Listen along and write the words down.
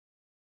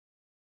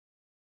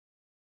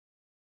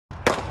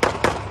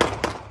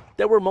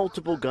There were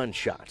multiple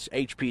gunshots,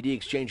 HPD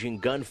exchanging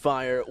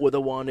gunfire with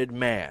a wanted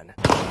man.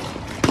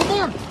 Come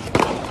on!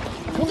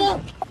 Come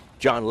on!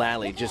 John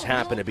Lally just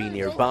happened to be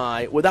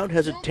nearby. Without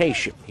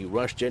hesitation, he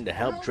rushed in to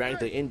help drag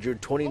the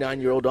injured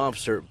 29-year-old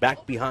officer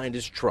back behind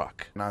his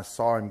truck. And I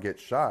saw him get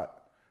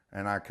shot,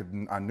 and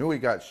I knew he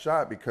got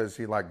shot because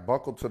he like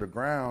buckled to the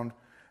ground,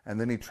 and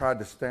then he tried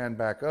to stand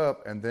back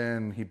up, and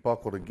then he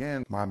buckled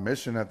again. My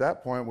mission at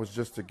that point was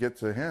just to get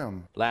to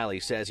him. Lally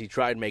says he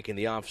tried making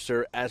the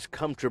officer as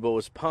comfortable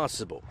as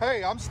possible.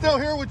 Hey, I'm still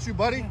here with you,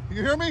 buddy.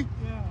 You hear me?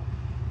 Yeah.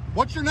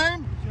 What's your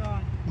name?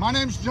 John. My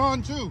name's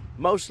John, too.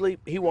 Mostly,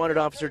 he wanted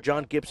Officer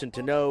John Gibson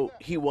to know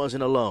he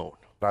wasn't alone.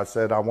 I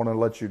said, I want to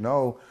let you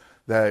know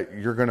that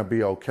you're going to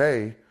be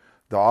okay.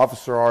 The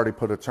officer already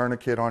put a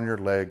tourniquet on your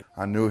leg.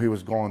 I knew he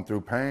was going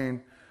through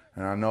pain.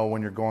 And I know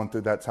when you're going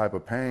through that type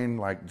of pain,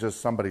 like just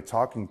somebody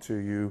talking to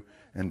you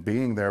and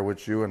being there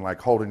with you and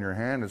like holding your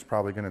hand is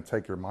probably going to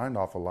take your mind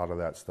off a lot of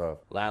that stuff.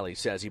 Lally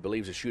says he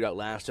believes the shootout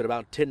lasted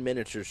about 10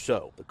 minutes or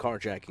so. The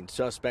carjacking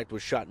suspect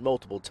was shot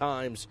multiple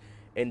times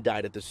and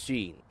died at the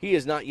scene. He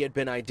has not yet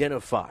been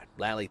identified.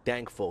 Lally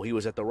thankful he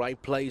was at the right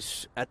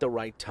place at the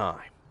right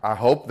time. I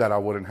hope that I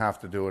wouldn't have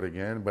to do it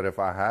again, but if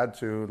I had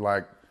to,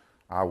 like,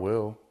 I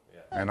will.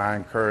 And I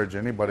encourage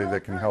anybody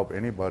that can help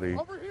anybody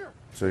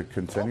to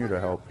continue to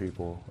help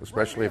people,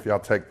 especially if y'all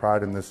take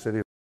pride in this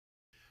city.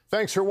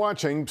 Thanks for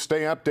watching.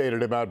 Stay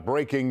updated about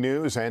breaking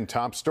news and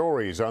top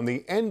stories on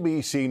the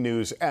NBC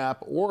News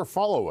app or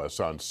follow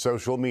us on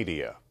social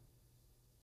media.